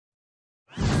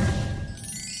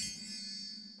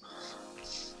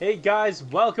Hey guys,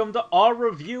 welcome to our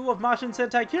review of Mashin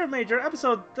Sentai Kiramager,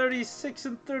 episode 36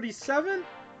 and 37?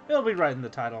 It'll be right in the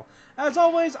title. As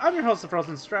always, I'm your host, the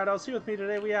Frozen Stratos. Here with me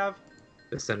today we have...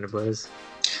 The Cinder Blaze.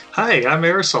 Hi, I'm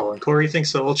Aresol, and Corey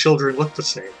thinks that all children look the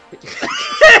same.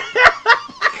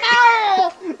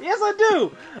 Yes, I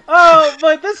do!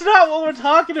 But that's not what we're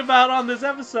talking about on this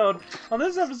episode. On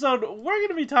this episode, we're going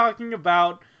to be talking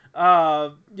about,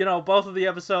 both of the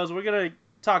episodes. We're going to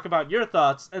talk about your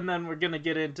thoughts, and then we're going to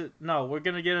get into... No, we're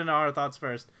going to get into our thoughts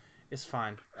first. It's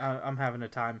fine. I'm having a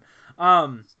time.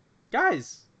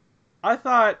 Guys, I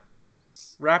thought...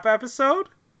 Rap episode?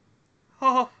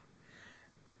 Oh...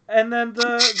 And then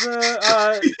the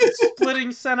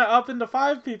splitting Senna up into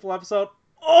 5 people episode.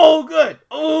 Oh, good.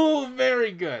 Oh,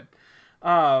 very good.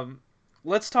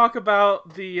 Let's talk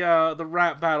about the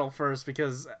rap battle first,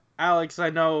 because Alex,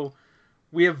 I know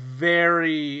we have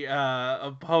very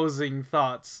opposing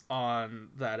thoughts on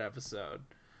that episode.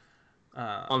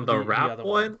 On the rap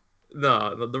one?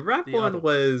 No, the rap one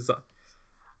was...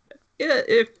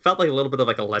 It felt like a little bit of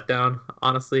like a letdown,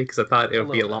 honestly, because I thought it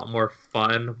would be a lot more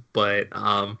fun, but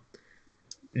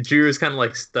Drew was kind of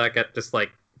like stuck at just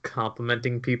like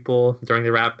complimenting people during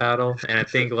the rap battle, and I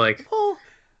think like... Well,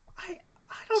 I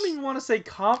don't even want to say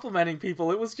complimenting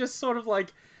people. It was just sort of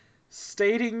like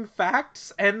stating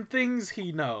facts and things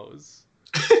he knows.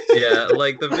 Yeah,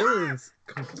 like the villains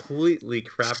completely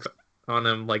crapped on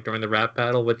him like during the rap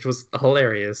battle, which was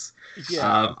hilarious.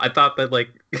 Yeah. I thought that like...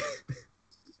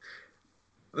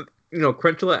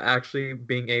 Crunchula actually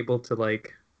being able to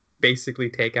like basically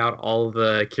take out all of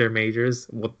the Kiramagers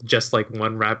with just like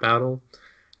one rap battle,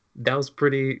 that was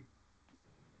pretty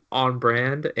on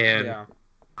brand, and I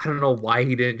don't know why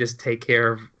he didn't just take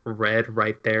care of Red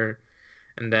right there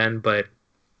and then, but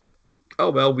oh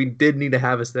well, we did need to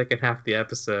have a second half of the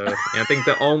episode. And I think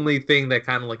the only thing that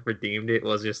kind of like redeemed it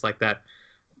was just like that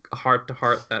heart to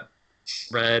heart that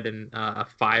Red and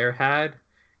Fire had,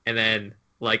 and then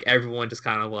like everyone just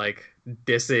kind of like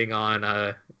dissing on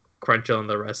Crunchel and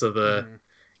the rest of the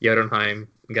Jotunheim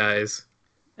guys.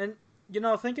 And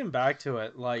thinking back to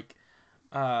it, like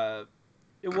it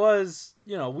was,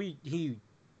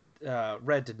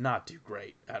 Red did not do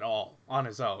great at all on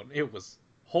his own. It was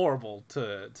horrible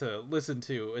to listen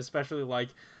to, especially like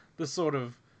the sort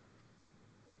of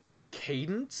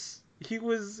cadence he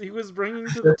was bringing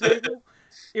to the table.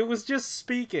 It was just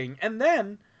speaking, and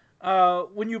then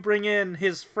when you bring in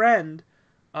his friend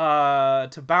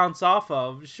to bounce off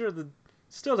of, sure,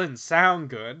 still didn't sound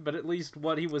good, but at least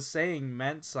what he was saying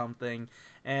meant something,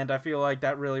 and I feel like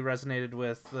that really resonated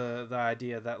with the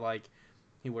idea that like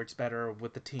he works better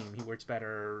with the team, he works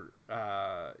better,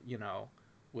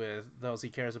 with those he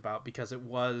cares about, because it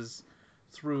was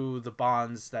through the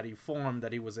bonds that he formed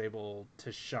that he was able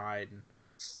to shine,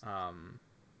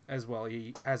 as well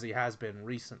as he has been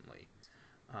recently.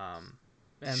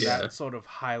 And that sort of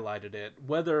highlighted it.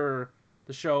 Whether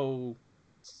the show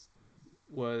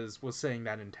was saying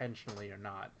that intentionally or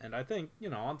not. And I think,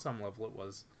 on some level it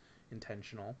was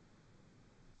intentional.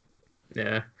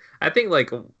 Yeah. I think, like,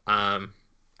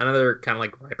 another kind of,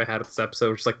 like, gripe I had with this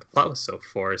episode was just, like, the plot was so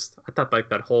forced. I thought, like,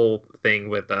 that whole thing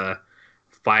with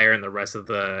Fire and the rest of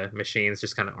the machines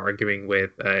just kind of arguing with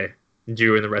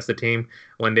Drew and the rest of the team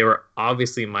when they were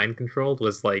obviously mind-controlled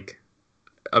was, like,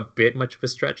 a bit much of a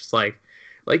stretch. It's like,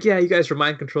 yeah, you guys were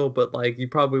mind controlled, but like you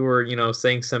probably were,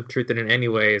 saying some truth in it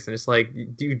anyways. And it's like,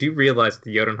 do you realize that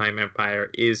the Jotunheim Empire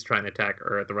is trying to attack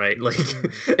Earth, right? Like,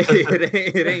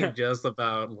 it ain't just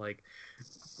about like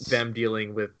them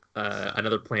dealing with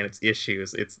another planet's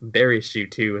issues. It's their issue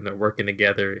too, and they're working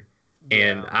together.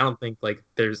 And I don't think like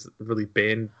there's really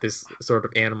been this sort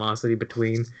of animosity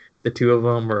between the two of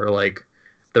them, or like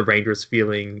the Rangers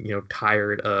feeling,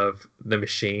 tired of the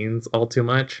machines all too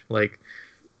much. Like,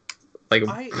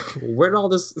 where did all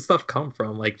this stuff come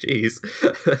from? Like, geez.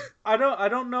 I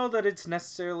don't know that it's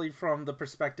necessarily from the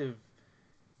perspective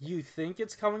you think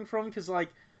it's coming from, because like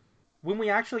when we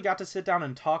actually got to sit down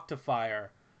and talk to Fire,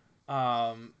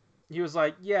 he was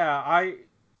like, yeah,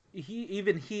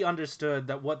 he understood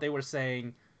that what they were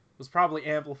saying was probably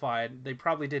amplified. They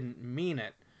probably didn't mean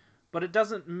it, but it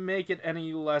doesn't make it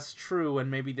any less true, and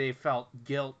maybe they felt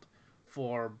guilt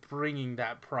for bringing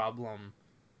that problem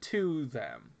to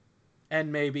them. And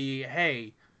maybe,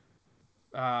 hey,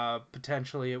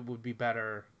 potentially it would be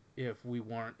better if we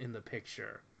weren't in the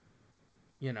picture.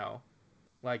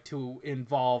 Like to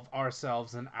involve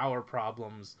ourselves and our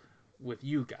problems with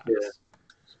you guys. Yeah.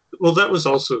 Well, that was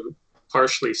also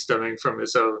partially stemming from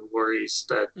his own worries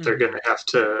that they're going to have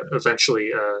to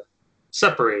eventually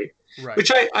separate. Right.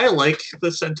 Which I like the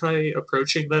Sentai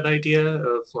approaching that idea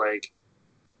of like,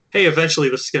 hey, eventually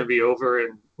this is going to be over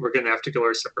and we're gonna have to go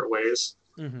our separate ways.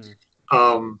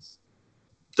 Mm-hmm.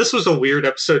 This was a weird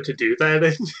episode to do that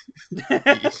in.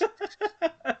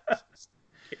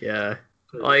 Yeah.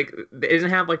 Like, they didn't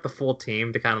have, like, the full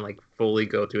team to kind of, like, fully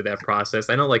go through that process.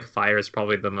 I know, like, Fire is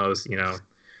probably the most, you know,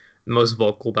 most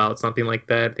vocal about something like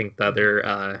that. I think the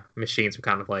other machines were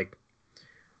kind of, like,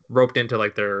 roped into,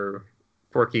 like, their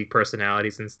quirky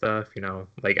personalities and stuff, you know.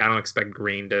 Like, I don't expect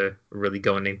Green to really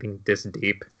go into anything this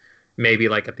deep. Maybe,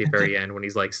 like, at the very end when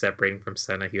he's, like, separating from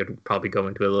Senna, he would probably go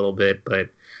into it a little bit, but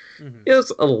it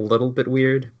was a little bit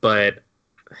weird. But,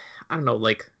 I don't know,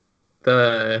 like,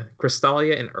 the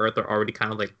Crystalia and Earth are already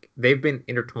kind of like, they've been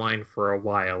intertwined for a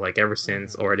while, like ever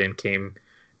since Odin came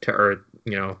to Earth,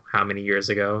 you know, how many years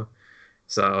ago.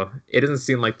 So it doesn't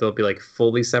seem like they'll be like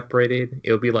fully separated.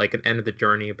 It'll be like an end of the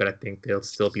journey, but I think they'll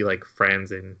still be like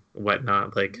friends and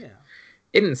whatnot. Like, it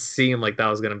didn't seem like that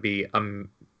was gonna be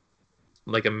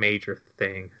like a major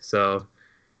thing. So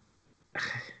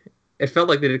it felt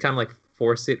like they did kind of like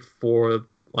force it for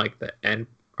like the end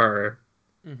or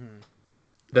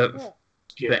the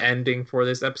ending for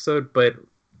this episode, but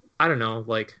I don't know,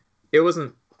 like, it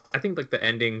wasn't, I think like the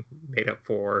ending made up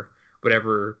for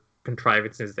whatever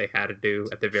contrivances they had to do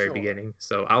at the very beginning,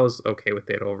 so I was okay with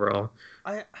it overall.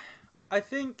 I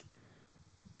think,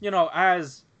 you know,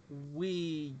 as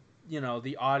we, you know,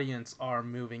 the audience are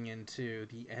moving into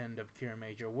the end of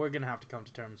Kiramager, we're gonna have to come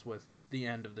to terms with the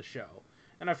end of the show,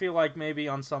 and I feel like maybe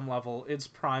on some level it's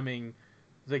priming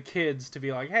the kids to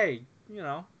be like, hey, you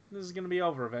know, this is going to be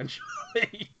over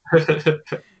eventually.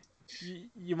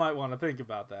 You might want to think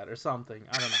about that or something.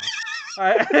 I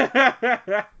don't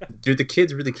know. Do the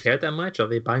kids really care that much? Are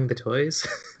they buying the toys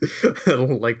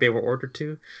like they were ordered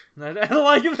to?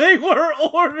 Like they were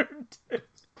ordered to.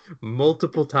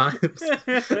 Multiple times.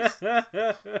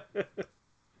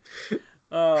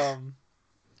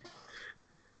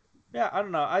 Yeah, I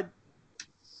don't know.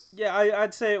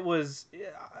 I'd say it was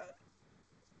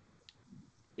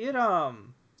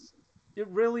it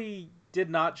really did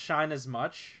not shine as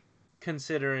much,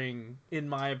 considering, in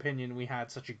my opinion, we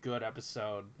had such a good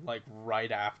episode, like,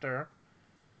 right after.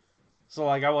 So,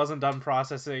 like, I wasn't done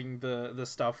processing the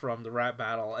stuff from the rap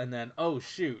battle, and then, oh,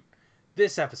 shoot,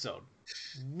 this episode,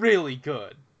 really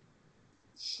good.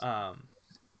 Shall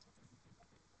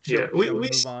we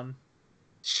move on?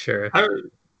 Sure.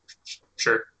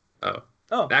 Sure. Oh,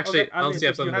 actually, okay. I don't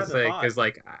have something to say, because,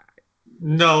 like...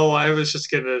 No, I was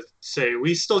just gonna say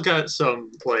we still got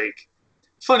some like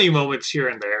funny moments here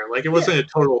and there. Like, it wasn't a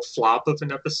total flop of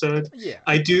an episode. Yeah,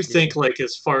 I do think like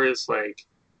as far as like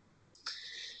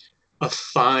a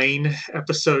fine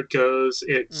episode goes,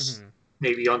 it's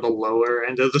maybe on the lower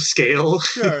end of the scale.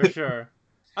 Sure.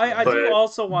 I do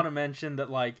also want to mention that,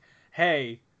 like,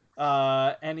 hey,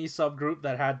 any subgroup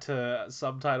that had to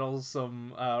subtitle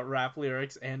some rap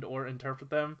lyrics and or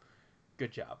interpret them,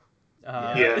 good job.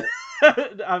 I'm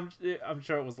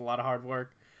sure it was a lot of hard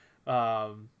work.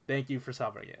 Thank you for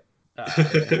subbing it.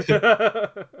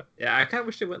 Yeah, I kind of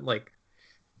wish they went like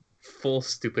full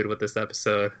stupid with this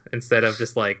episode instead of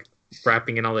just like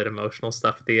wrapping in all that emotional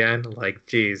stuff at the end. Like,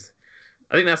 geez,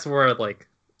 I think that's where like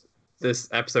this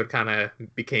episode kind of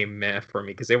became meh for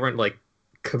me, because they weren't like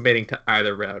committing to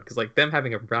either route. Because like them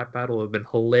having a rap battle would have been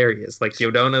hilarious. Like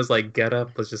Yodona's like get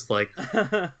up was just like.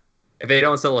 If they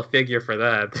don't sell a figure for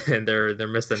that, then they're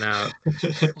missing out.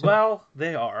 Well,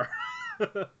 they are.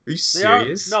 Are you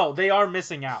serious? They are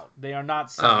missing out. They are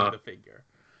not selling the figure.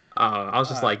 I was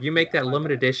just like, you make that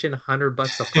limited edition,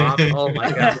 $100 a pop. Oh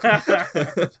my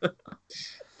god.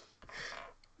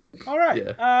 All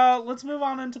right. Let's move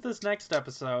on into this next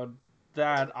episode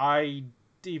that I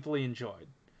deeply enjoyed.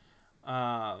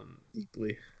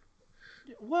 Deeply.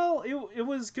 Well, it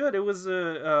was good. It was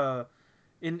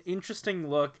an interesting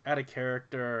look at a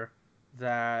character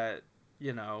that,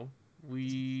 you know,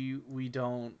 we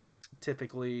don't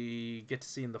typically get to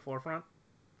see in the forefront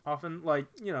often. Like,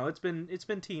 you know, it's been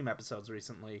team episodes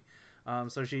recently,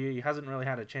 so she hasn't really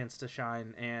had a chance to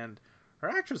shine, and her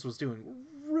actress was doing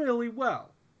really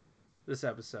well this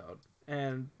episode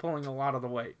and pulling a lot of the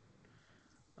weight.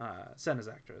 Senna's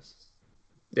actress.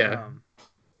 Yeah.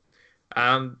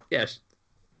 Yeah.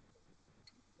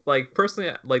 Like,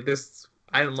 personally, like this,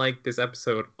 I didn't like this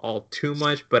episode all too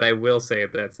much, but I will say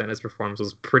that Senna's performance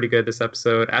was pretty good this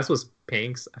episode, as was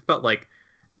Pink's. I felt like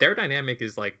their dynamic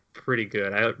is like pretty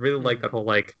good. I really like that whole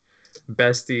like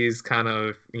besties kind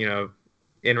of, you know,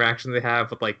 interaction they have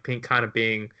with like Pink kind of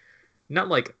being not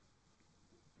like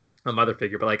a mother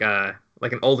figure, but like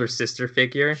an older sister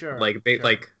figure. Sure, like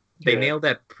they nailed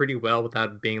that pretty well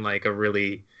without being like a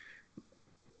really,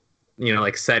 you know,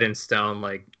 like set in stone,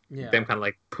 like them kind of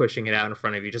like pushing it out in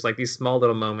front of you. Just like these small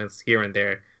little moments here and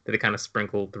there that they kind of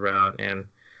sprinkled throughout, and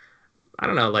I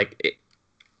don't know, like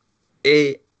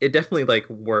it definitely like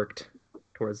worked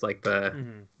towards like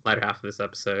the latter half of this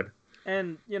episode.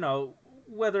 And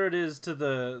whether it is to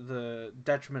the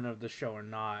detriment of the show or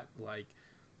not, like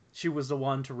she was the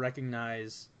one to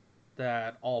recognize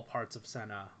that all parts of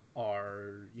Senna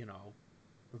are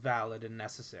valid and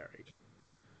necessary.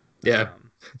 Yeah.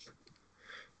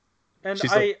 And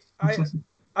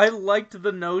I liked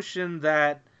the notion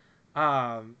that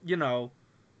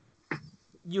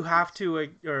you have to,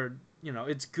 or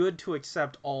it's good to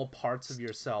accept all parts of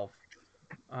yourself,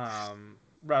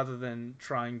 rather than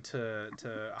trying to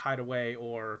hide away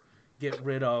or get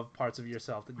rid of parts of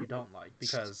yourself that you don't like,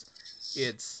 because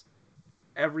it's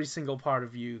every single part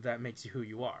of you that makes you who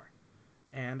you are.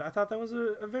 And I thought that was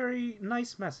a very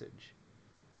nice message.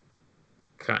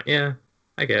 Yeah,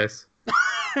 I guess.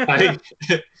 I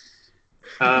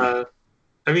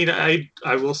mean, I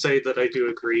will say that I do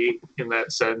agree in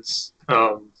that sense.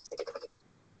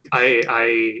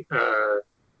 I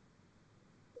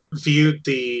viewed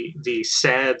the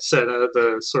sad Senna,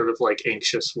 the sort of like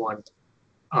anxious one,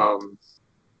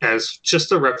 as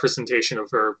just a representation of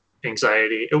her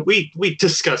anxiety. We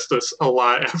discussed this a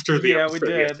lot after the episode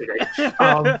yesterday.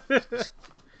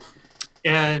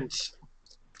 And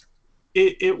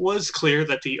it was clear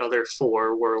that the other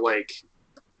four were like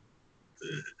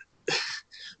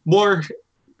more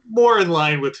in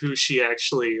line with who she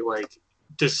actually like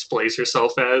displays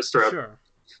herself as throughout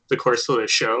the course of the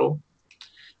show.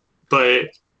 But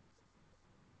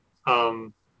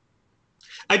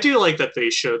I do like that they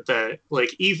showed that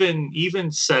like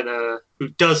even Senna, who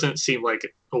doesn't seem like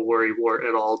a worrywart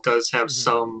at all, does have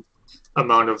some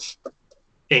amount of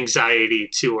anxiety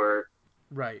to her.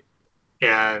 Right.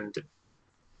 And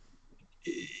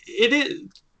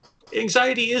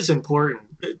anxiety is important.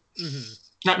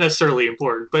 Not necessarily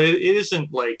important, but it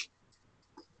isn't like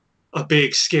a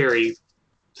big scary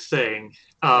thing.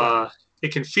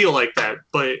 It can feel like that,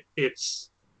 but it's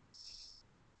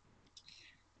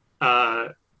I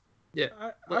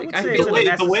would say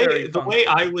the way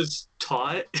I was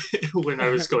taught when I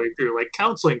was going through like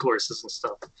counseling courses and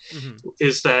stuff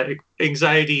is that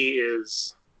anxiety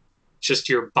is just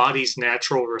your body's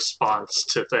natural response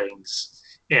to things,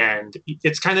 and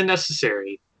it's kind of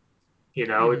necessary.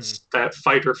 It's that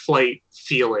fight or flight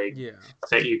feeling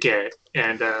that you get,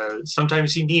 and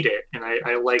sometimes you need it. And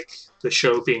I like the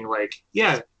show being like,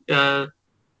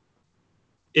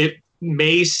 it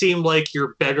may seem like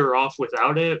you're better off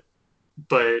without it,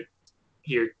 but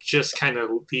you're just kind of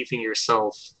leaving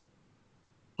yourself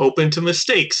open to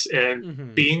mistakes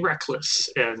and being reckless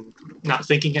and not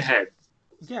thinking ahead.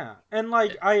 Yeah, and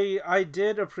like I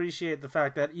did appreciate the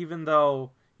fact that even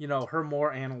though her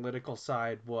more analytical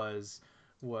side was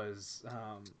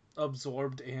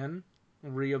reabsorbed in,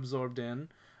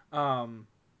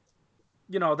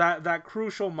 that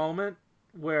crucial moment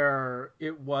where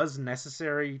it was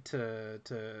necessary to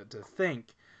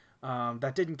think,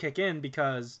 that didn't kick in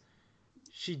because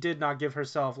she did not give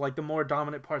herself, like, the more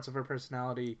dominant parts of her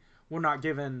personality were not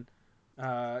giving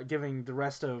the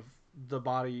rest of the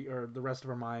body or the rest of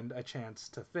her mind a chance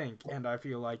to think. And I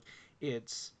feel like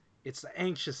it's the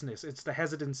anxiousness, it's the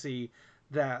hesitancy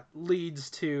that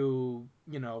leads to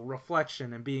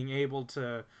reflection and being able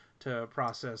to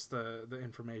process the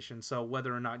information. So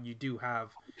whether or not you do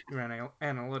have your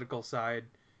analytical side,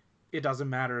 it doesn't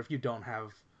matter if you don't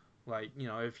have, like,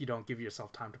 if you don't give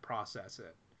yourself time to process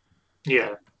it.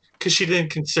 Yeah, because she didn't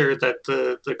consider that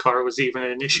the car was even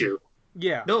an issue.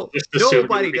 Yeah. No,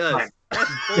 nobody does.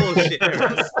 That's bullshit.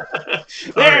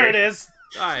 There it is.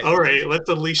 All right, let's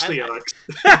unleash the ox.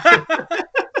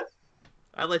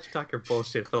 I let you talk your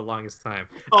bullshit for the longest time.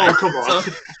 Oh, come on.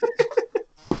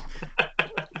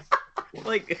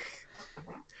 Like,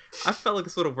 I felt like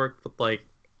this would have worked with like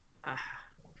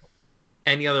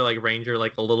any other like Ranger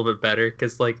like a little bit better,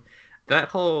 because like that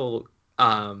whole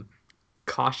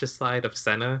cautious side of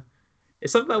Senna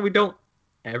is something that we don't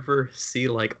ever see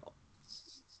like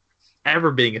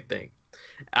ever being a thing.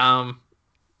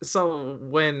 So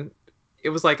when it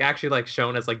was like actually like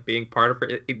shown as like being part of her,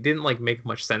 it didn't like make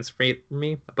much sense for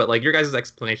me. But like your guys'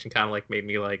 explanation kind of like made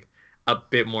me like a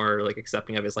bit more like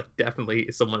accepting of it. It's like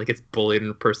definitely someone that gets bullied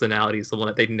in personality, someone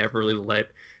that they never really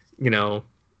let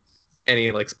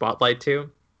any like spotlight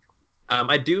to.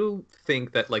 I do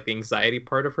think that like the anxiety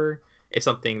part of her is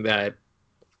something that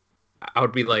I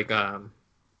would be like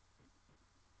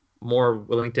more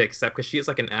willing to accept, because she is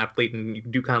like an athlete and you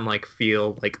do kind of like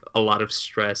feel like a lot of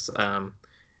stress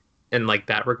in like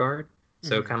that regard.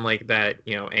 So kind of like that,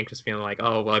 anxious feeling like,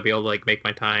 oh, will I be able to like make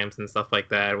my times and stuff like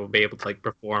that? We'll be able to like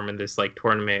perform in this like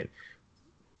tournament.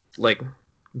 Like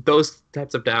those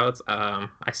types of doubts,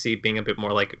 I see being a bit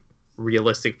more like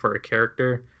realistic for a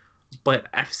character. But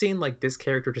I've seen like this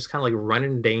character just kind of like run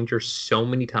in danger so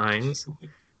many times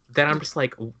that I'm just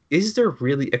like, is there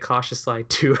really a cautious side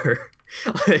to her?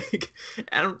 Like,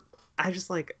 I just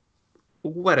like,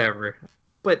 whatever.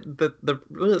 But the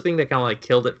real thing that kind of like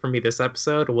killed it for me this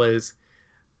episode was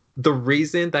the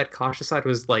reason that cautious side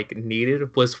was like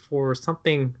needed was for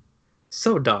something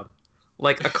so dumb,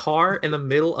 like a car in the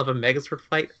middle of a Megazord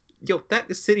fight. Yo,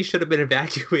 that city should have been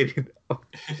evacuated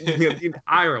the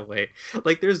entire way.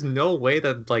 Like, there's no way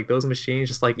that like those machines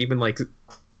just like even like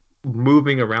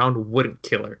moving around wouldn't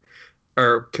kill her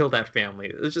or kill that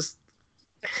family. It's just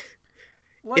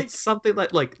Like, it's something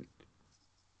that like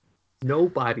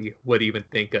nobody would even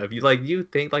think of. You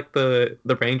think like the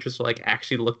Rangers are like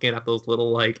actually looking at those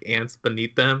little like ants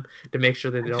beneath them to make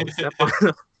sure that they don't step on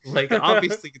them. Like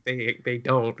obviously they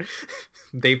don't.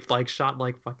 They've like shot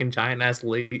like fucking giant ass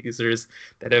lasers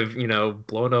that have,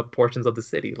 blown up portions of the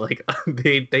city. Like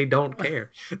they don't care.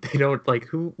 They don't like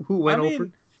who went over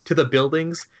to the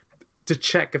buildings to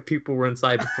check if people were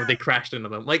inside before they crashed into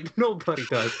them. Like nobody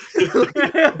does.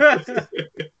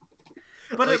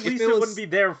 But like, at least it wouldn't be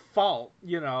their fault,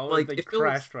 like, if they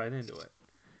crashed right into it.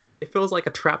 If it was like a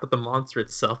trap that the monster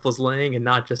itself was laying and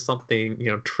not just something,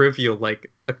 trivial like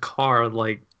a car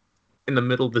like in the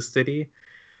middle of the city,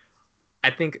 I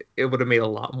think it would have made a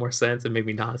lot more sense and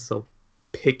maybe not so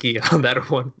picky on that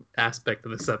one aspect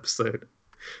of this episode.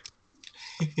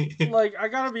 Like, I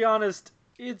gotta be honest,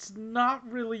 it's not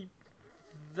really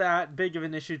that big of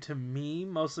an issue to me,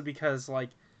 mostly because,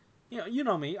 like, you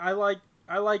know me, I like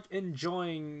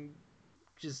enjoying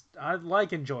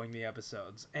the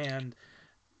episodes, and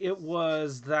it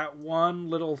was that one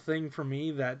little thing for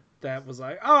me that was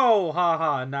like, oh,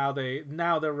 haha, now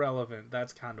they're relevant.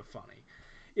 That's kind of funny.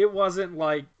 It wasn't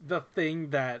like the thing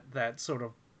that sort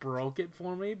of broke it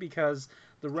for me, because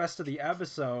the rest of the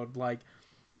episode like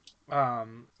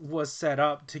was set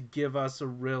up to give us a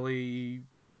really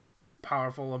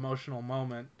powerful emotional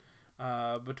moment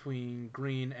between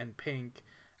Green and Pink,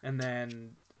 and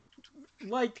then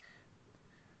like,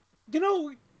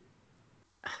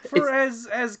 for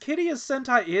as kitty as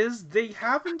Sentai is, they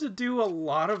happen to do a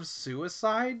lot of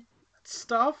suicide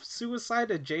stuff,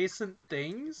 suicide adjacent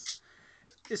things,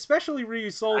 especially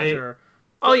Ryu Soldier.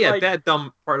 Oh yeah, like, that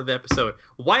dumb part of the episode.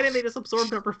 Why didn't they just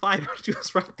absorb number 5? She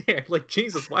was right there. Like,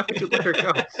 Jesus, why would you let her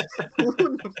go?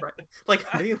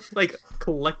 Like, they like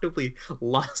collectively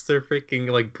lost their freaking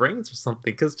like brains or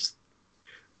something. Because just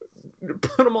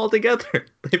put them all together.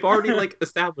 They've already like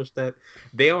established that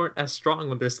they aren't as strong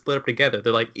when they're split up together.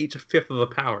 They're like each a fifth of the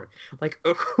power. Like,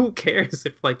 who cares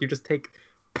if like you just take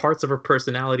parts of her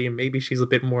personality and maybe she's a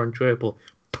bit more enjoyable.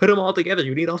 Put them all together.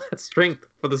 You need all that strength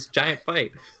for this giant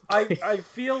fight. I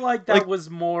feel like that was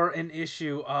more an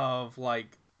issue of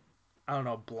like, I don't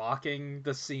know, blocking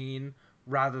the scene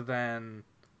rather than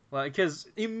like, because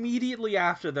immediately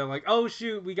after they're like, oh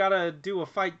shoot, we gotta do a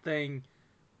fight thing.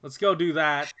 Let's go do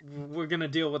that. We're gonna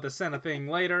deal with the Senna thing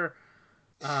later.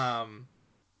 And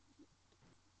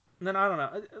then I don't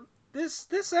know.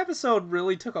 This episode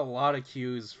really took a lot of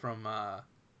cues from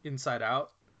Inside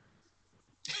Out.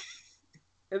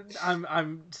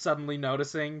 I'm suddenly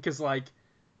noticing, because like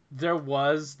there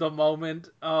was the moment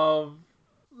of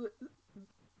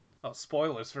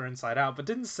spoilers for Inside Out, but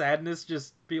didn't Sadness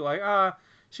just be like,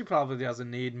 she probably doesn't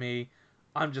need me,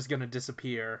 I'm just gonna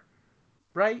disappear,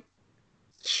 right?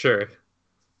 Sure.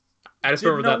 I just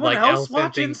remember that like else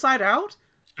watch thing... Inside Out?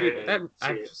 It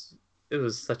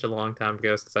was such a long time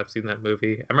ago since I've seen that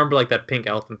movie. I remember like that pink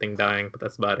elephant thing dying, but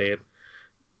that's about it.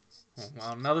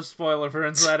 Well, another spoiler for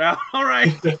Inside Out. All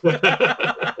right.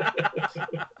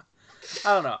 I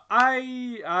don't know.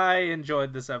 I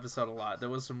enjoyed this episode a lot. There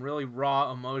was some really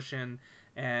raw emotion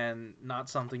and not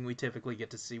something we typically get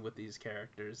to see with these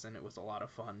characters, and it was a lot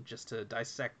of fun just to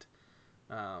dissect,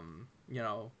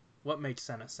 what makes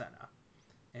Senna Senna,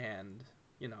 and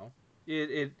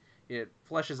it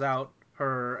fleshes out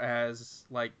her as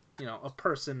like a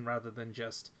person rather than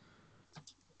just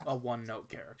a one-note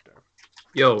character.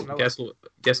 Yo, guess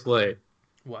what?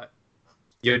 What?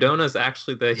 Yodona's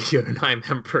actually the Yodonai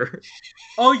member.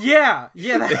 Oh yeah,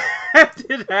 that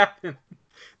did happen.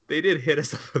 They did hit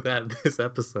us up with that in this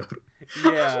episode.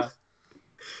 Yeah.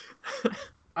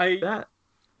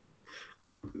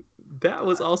 That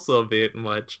was also a bit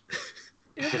much.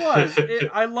 It was.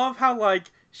 I love how like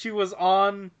she was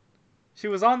on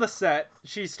the set.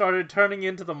 She started turning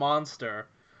into the monster.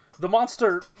 The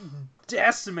monster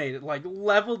decimated, like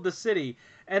leveled the city,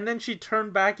 and then she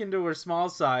turned back into her small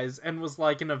size and was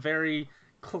like in a very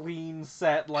clean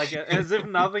set, like as if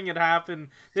nothing had happened.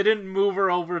 They didn't move her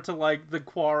over to like the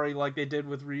quarry like they did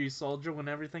with Ryu Soldier when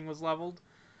everything was leveled.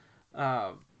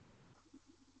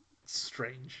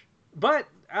 Strange. But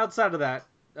outside of that,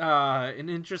 an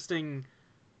interesting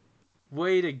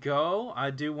way to go. I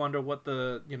do wonder what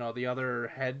the other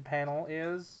head panel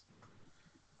is.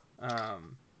 I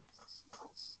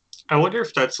wonder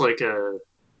if that's like a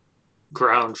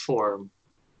ground form,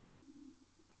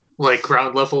 like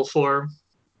ground level form.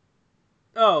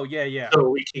 Oh yeah. So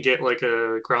we can get like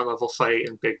a ground level fight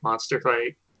and big monster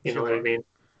fight. You know what I mean?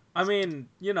 I mean,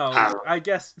 I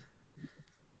guess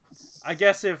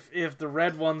if the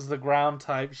red one's the ground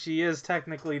type, she is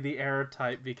technically the air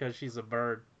type because she's a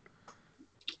bird.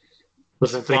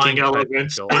 Wasn't thinking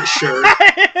elements, but sure.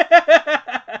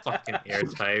 Fucking air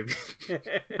type.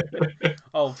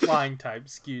 Oh, flying type.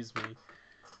 Excuse me.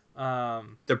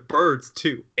 They're birds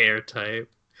too. Air type.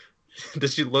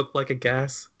 Does she look like a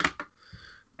gas?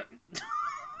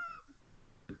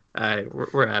 Alright,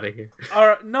 we're out of here. All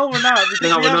right, no, we're not.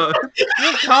 No, we're not. We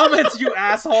have comments, you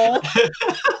asshole.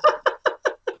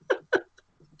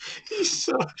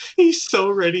 He's so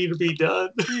ready to be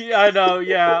done. Yeah, I know,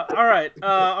 yeah. Alright,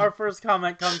 our first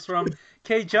comment comes from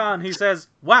K. John, who says,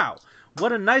 "Wow,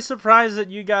 what a nice surprise that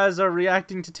you guys are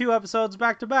reacting to 2 episodes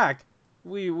back to back.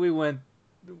 We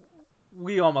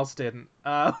almost didn't.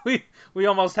 We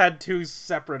almost had 2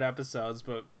 separate episodes,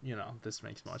 but, this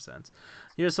makes more sense.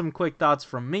 Here's some quick thoughts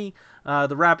from me.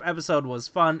 The rap episode was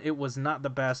fun. It was not the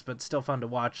best, but still fun to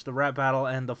watch. The rap battle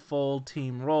and the full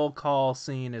team roll call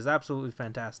scene is absolutely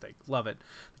fantastic. Love it.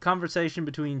 The conversation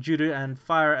between Judah and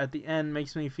Fire at the end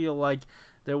makes me feel like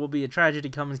there will be a tragedy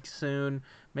coming soon.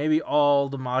 Maybe all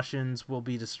the Martians will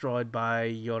be destroyed by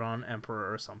Yoron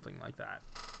Emperor or something like that."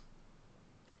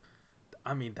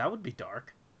 I mean, that would be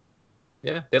dark.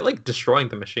 Yeah, they're like destroying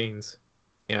the machines.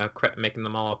 Making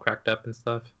them all cracked up and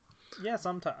stuff. Yeah,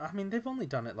 sometimes. I mean, they've only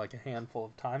done it like a handful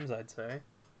of times, I'd say.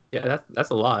 Yeah, that's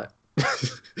a lot.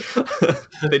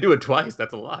 They do it twice.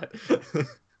 That's a lot.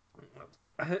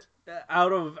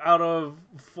 Out of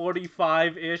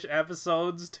 45-ish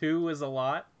episodes, 2 is a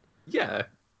lot. Yeah.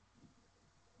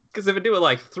 Because if they do it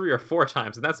like 3 or 4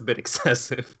 times, then that's a bit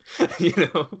excessive. Like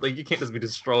you can't just be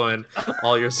destroying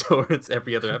all your swords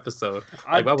every other episode.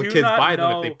 Like, why would kids buy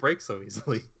them if they break so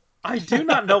easily? I do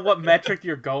not know what metric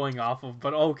you're going off of,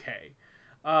 but okay.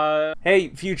 Hey,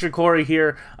 Future Corey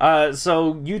here.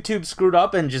 So YouTube screwed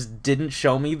up and just didn't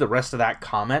show me the rest of that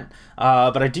comment.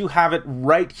 But I do have it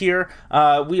right here.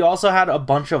 We also had a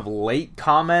bunch of late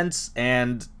comments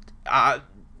and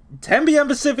 10 p.m.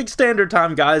 Pacific Standard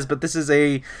Time, guys, but this is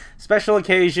a special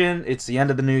occasion. It's the end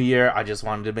of the new year. I just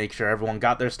wanted to make sure everyone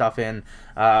got their stuff in,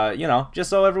 just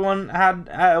so everyone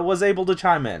was able to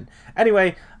chime in.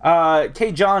 Anyway,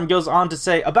 K. John goes on to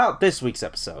say about this week's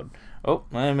episode. Oh,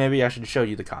 maybe I should show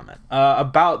you the comment.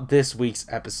 About this week's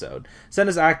episode.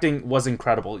 Senna's acting was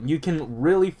incredible. You can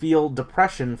really feel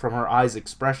depression from her eyes'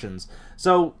 expressions.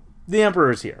 So, the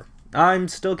Emperor's here. I'm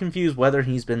still confused whether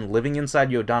he's been living inside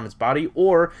Yodana's body,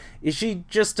 or is she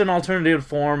just an alternative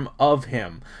form of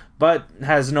him, but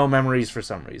has no memories for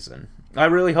some reason. I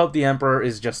really hope the Emperor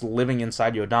is just living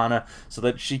inside Yodana, so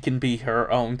that she can be her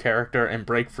own character and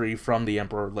break free from the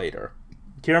Emperor later.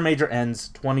 Kiramager ends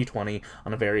 2020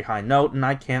 on a very high note, and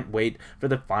I can't wait for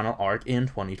the final arc in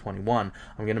 2021.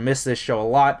 I'm gonna miss this show a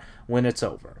lot when it's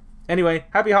over. Anyway,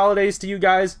 happy holidays to you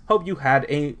guys. Hope you have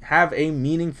a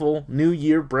meaningful New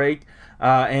Year break,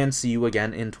 and see you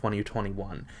again in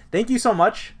 2021. Thank you so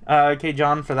much, K.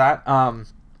 John, for that.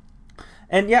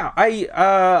 And yeah,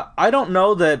 I don't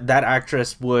know that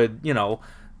actress would,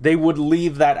 they would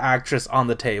leave that actress on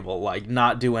the table, like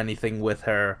not do anything with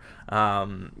her,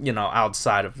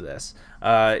 outside of this.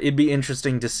 It'd be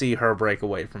interesting to see her break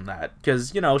away from that,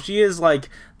 because, she is like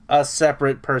a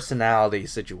separate personality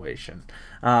situation.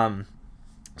 So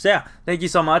yeah, thank you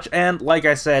so much. And like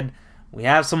I said, we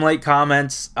have some late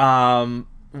comments.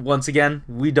 Once again,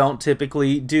 we don't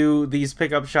typically do these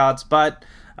pickup shots, but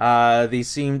these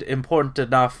seemed important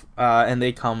enough, and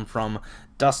they come from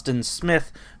Dustin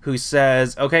Smith, who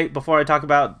says, "Okay, before I talk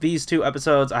about these 2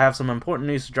 episodes, I have some important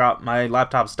news to drop. My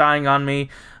laptop's dying on me.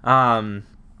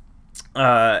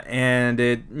 And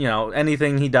it,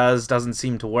 anything he does doesn't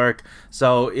seem to work,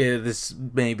 so this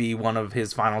may be one of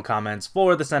his final comments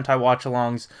for the Sentai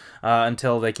watch-alongs,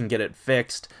 until they can get it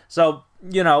fixed. So,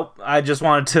 I just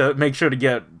wanted to make sure to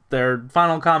get their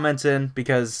final comments in,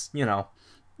 because, your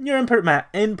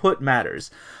input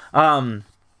matters.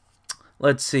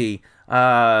 Let's see.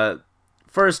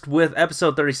 First, with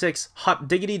episode 36, Hot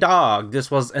Diggity Dog. This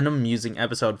was an amusing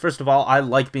episode. First of all, I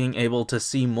like being able to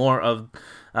see more of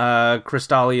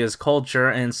Crystalia's culture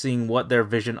and seeing what their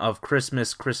vision of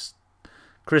Christmas,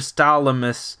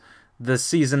 Crystalimus, the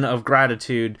season of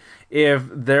gratitude. If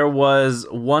there was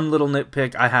one little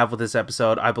nitpick I have with this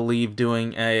episode, I believe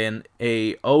doing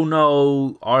a oh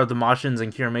no, are the Mashins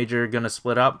and Kiramager gonna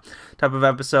split up type of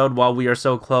episode while we are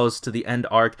so close to the end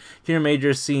arc.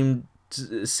 Kiramager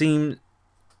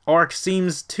arc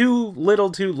seems too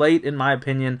little too late in my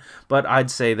opinion, but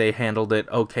I'd say they handled it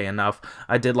okay enough.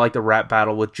 I did like the rap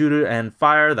battle with Judah and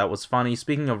Fire, that was funny.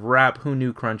 Speaking of rap, who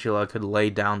knew Crunchyroll could lay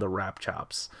down the rap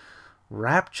chops?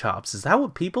 Rap chops, is that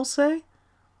what people say?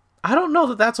 I don't know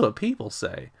that that's what people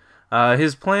say.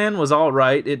 His plan was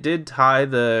alright. It did tie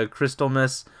the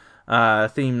Crystalmus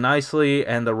theme nicely,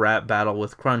 and the rap battle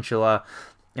with Crunchula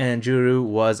and Juru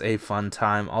was a fun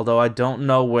time. Although I don't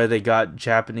know where they got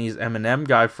Japanese Eminem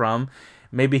guy from.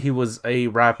 Maybe he was a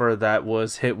rapper that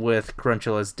was hit with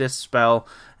Crunchula's disc spell.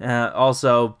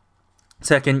 Also,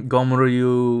 second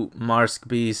Gomuryu Marsk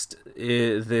Beast,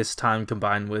 this time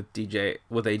combined with a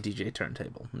DJ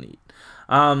turntable. Neat.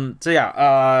 So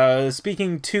yeah,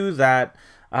 speaking to that,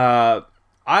 I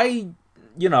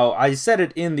said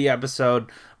it in the episode,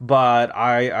 but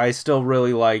I still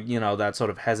really like, that sort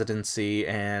of hesitancy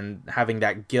and having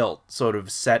that guilt sort of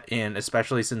set in,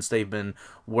 especially since they've been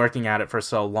working at it for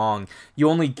so long. You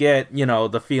only get,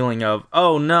 the feeling of,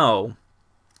 oh no,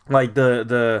 like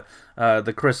the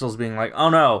crystals being like, oh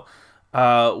no,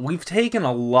 we've taken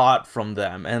a lot from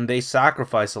them, and they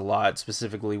sacrifice a lot,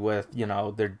 specifically with,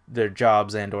 their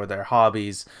jobs and or their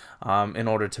hobbies, in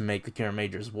order to make the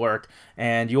Kiramagers work.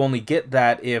 And you only get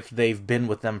that if they've been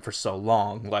with them for so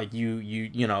long. Like,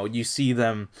 you see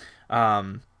them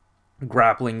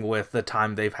grappling with the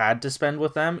time they've had to spend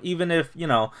with them, even if,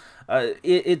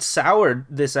 it soured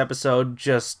this episode,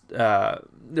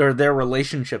 or their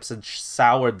relationships had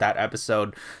soured that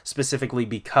episode specifically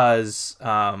because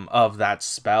of that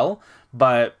spell,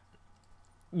 but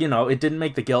it didn't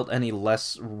make the guilt any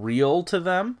less real to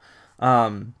them.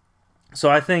 So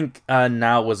I think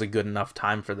now was a good enough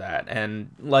time for that,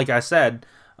 and like I said,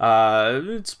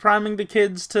 it's priming the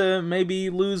kids to maybe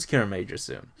lose Kiramager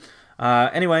soon.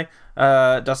 Anyway,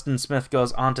 Dustin Smith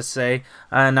goes on to say,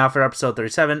 now for episode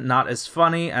 37, not as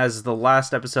funny as the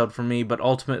last episode for me, but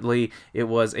ultimately it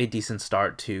was a decent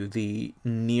start to the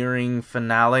nearing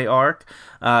finale arc.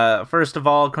 First of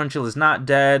all, Crunchyroll is not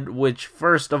dead, which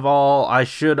first of all, I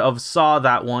should have saw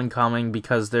that one coming,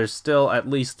 because there's still at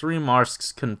least 3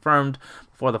 Marsks confirmed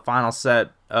for the final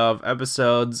set of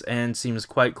episodes, and seems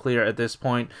quite clear at this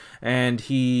point, and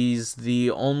he's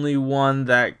the only one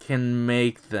that can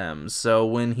make them. So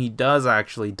when he does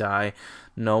actually die,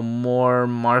 no more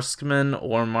Marskmen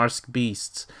or Marsk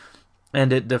Beasts.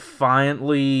 And it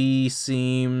defiantly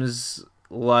seems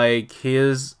like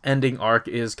his ending arc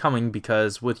is coming,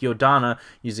 because with Yodana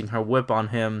using her whip on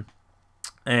him,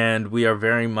 and we are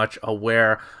very much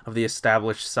aware of the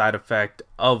established side effect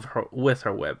of her with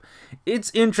her whip.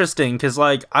 It's interesting because,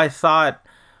 like, I thought,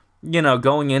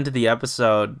 going into the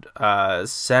episode,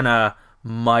 Senna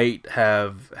might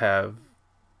have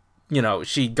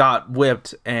she got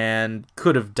whipped and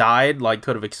could have died, like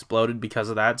could have exploded because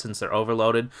of that, since they're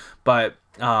overloaded. But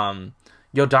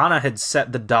Yodana had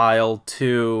set the dial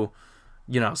to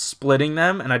splitting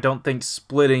them, and I don't think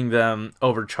splitting them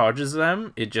overcharges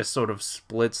them. It just sort of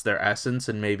splits their essence,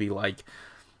 and maybe like,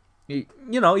 each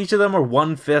of them are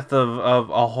 1/5 of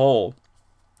a whole,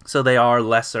 so they are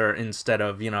lesser instead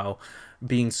of,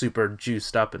 being super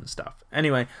juiced up and stuff.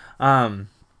 Anyway,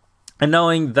 and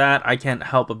knowing that, I can't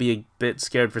help but be a bit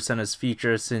scared for Senna's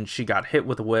future, since she got hit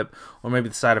with a whip, or maybe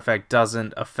the side effect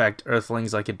doesn't affect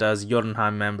Earthlings like it does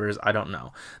Jotunheim members, I don't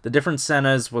know. The different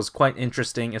Sennas was quite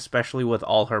interesting, especially with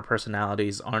all her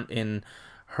personalities aren't in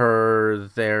her,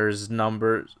 there's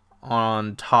numbers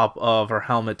on top of her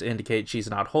helmet to indicate she's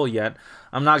not whole yet.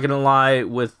 I'm not gonna lie,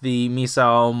 with the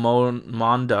Misao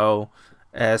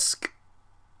Mondo-esque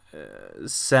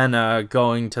Senna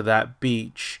going to that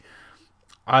beach,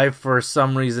 I, for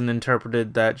some reason,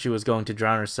 interpreted that she was going to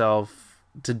drown herself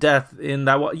to death in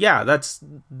that. Yeah,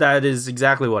 that is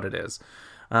exactly what it is.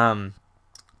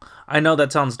 I know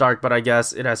that sounds dark, but I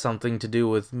guess it has something to do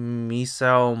with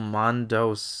Misao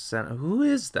Mondo. Who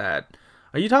is that?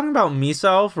 Are you talking about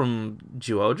Misao from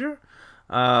Zyuohger?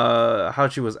 How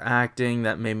she was acting,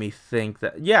 that made me think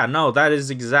that. Yeah, no, that is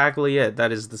exactly it.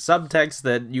 That is the subtext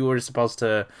that you were supposed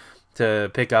to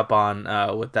pick up on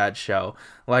with that show.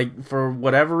 Like, for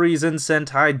whatever reason,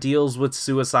 Sentai deals with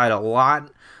suicide a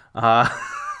lot, and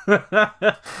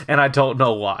I don't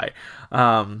know why.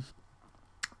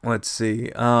 Let's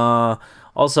see.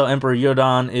 Also, Emperor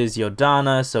Yodan is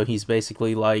Yodana, so he's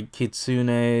basically like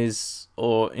Kitsune's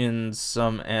or in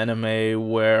some anime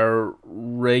where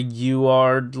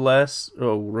regardless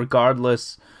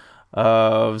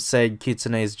of said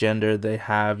kitsune's gender, they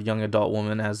have young adult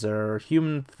woman as their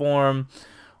human form.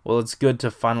 Well, it's good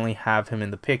to finally have him in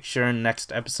the picture.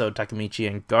 Next episode, Takemichi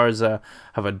and Garza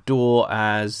have a duel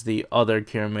as the other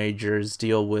Kiramagers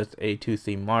deal with a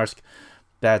toothy Marsk.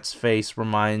 That's face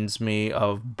reminds me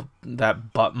of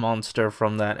that butt monster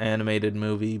from that animated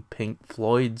movie, Pink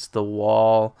Floyd's The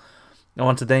Wall. I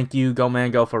want to thank you, Go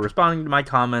Man Go, for responding to my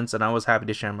comments, and I was happy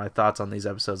to share my thoughts on these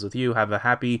episodes with you. Have a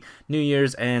happy New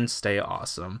Year's and stay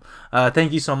awesome.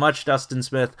 Thank you so much, Dustin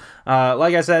Smith.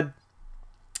 Like I said,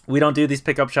 we don't do these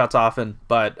pickup shots often,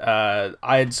 but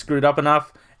I had screwed up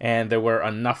enough, and there were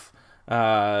enough,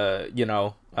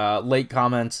 late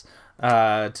comments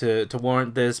to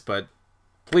warrant this, but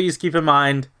please keep in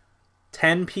mind,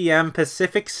 10 p.m.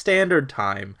 Pacific Standard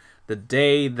Time, the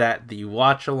day that the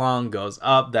watch-along goes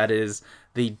up. That is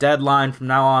the deadline. From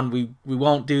now on, we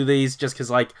won't do these just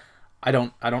because, like, I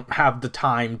don't have the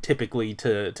time typically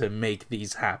to make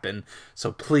these happen.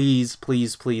 So please,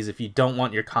 please, please, if you don't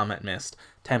want your comment missed,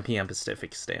 10 p.m.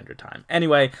 Pacific Standard Time.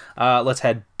 Anyway, let's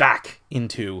head back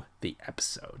into the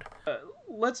episode.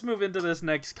 Let's move into this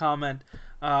next comment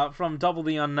from Double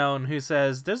the Unknown, who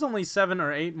says, there's only 7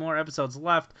 or 8 more episodes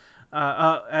left.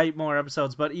 8 more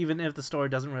episodes, but even if the story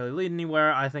doesn't really lead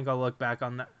anywhere, I think I'll look back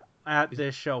on at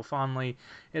this show fondly.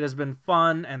 It has been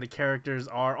fun, and the characters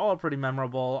are all pretty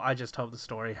memorable. I just hope the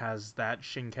story has that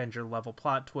Shinkenger level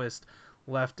plot twist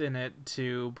left in it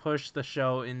to push the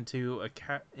show into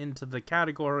the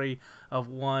category of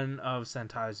one of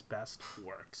Sentai's best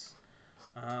works.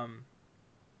 I've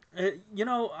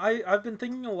been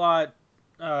thinking a lot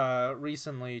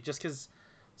recently, just because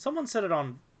someone said it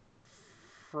on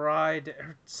Friday,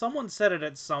 someone said it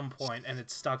at some point, and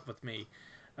it stuck with me,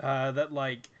 that,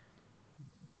 like,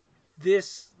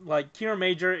 this, like,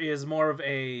 Kiramager is more of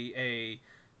a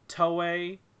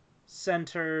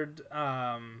Toei-centered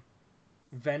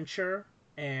venture,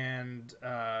 and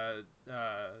the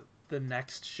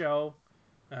next show,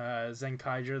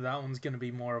 Zenkaiger, that one's going to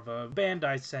be more of a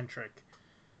Bandai-centric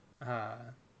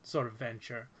sort of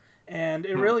venture. And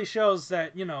it really shows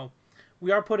that,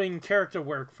 we are putting character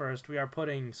work first, we are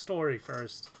putting story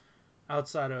first,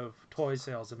 outside of toy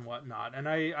sales and whatnot. And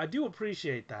I do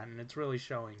appreciate that, and it's really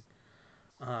showing.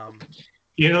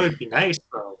 It'd be nice,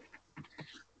 though.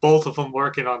 Both of them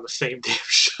working on the same damn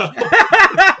show.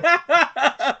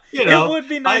 It would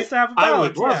be nice to have a balance. I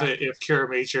would love it if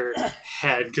Kiramager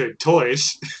had good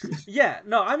toys. Yeah,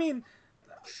 no, I mean,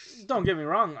 don't get me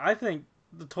wrong. I think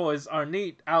the toys are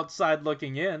neat outside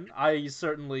looking in. I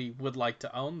certainly would like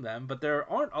to own them, but there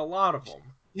aren't a lot of them.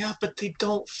 Yeah, but they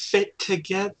don't fit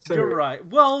together. You're right.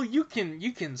 Well, you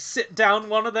can sit down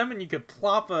one of them and you could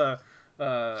plop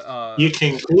you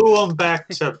can glue them back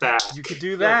to back. You could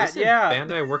do that, yeah.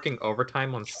 Bandai working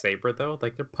overtime on Saber, though?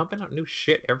 Like, they're pumping out new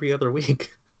shit every other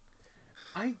week.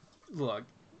 Look,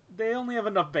 they only have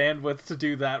enough bandwidth to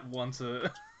do that once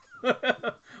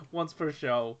per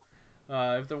show.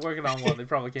 If they're working on one, they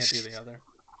probably can't do the other.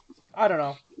 I don't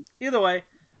know. Either way,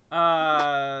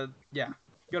 yeah,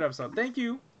 good episode. Thank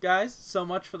you, guys, so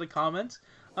much for the comments.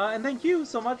 And thank you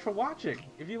so much for watching.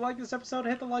 If you like this episode,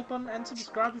 hit the like button and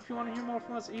subscribe if you want to hear more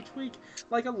from us each week,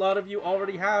 like a lot of you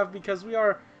already have, because we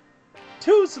are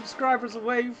 2 subscribers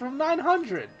away from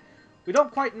 900. We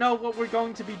don't quite know what we're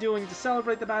going to be doing to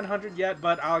celebrate the 900 yet,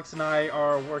 but Alex and I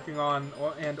are working on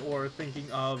or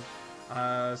thinking of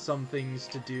some things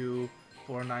to do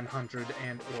for 900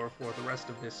 and/or for the rest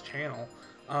of this channel.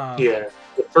 Yeah,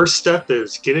 the first step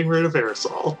is getting rid of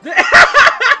Aresol.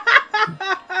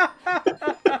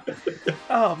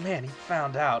 Oh man, he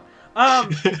found out.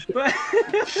 But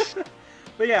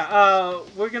yeah,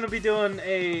 we're gonna be doing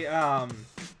a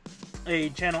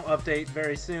channel update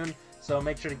very soon, so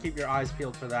make sure to keep your eyes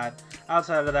peeled for that.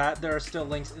 Outside of that, there are still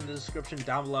links in the description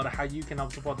down below to how you can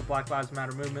help support the Black Lives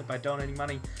Matter movement by donating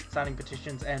money, signing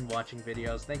petitions, and watching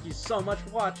videos. Thank you so much for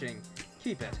watching.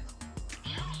 Keep it.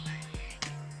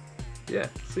 Yeah,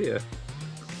 see ya.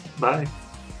 Bye.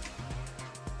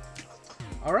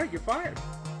 Alright, you're fired.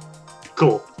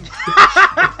 Cool.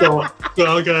 So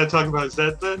I'm gonna talk about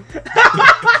Zed then?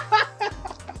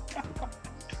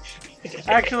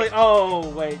 Actually, oh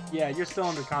wait, yeah, you're still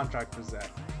under contract for Zed.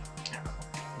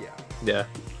 Yeah. Yeah.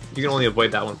 You can only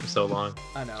avoid that one for so long.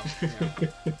 I know.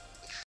 Yeah.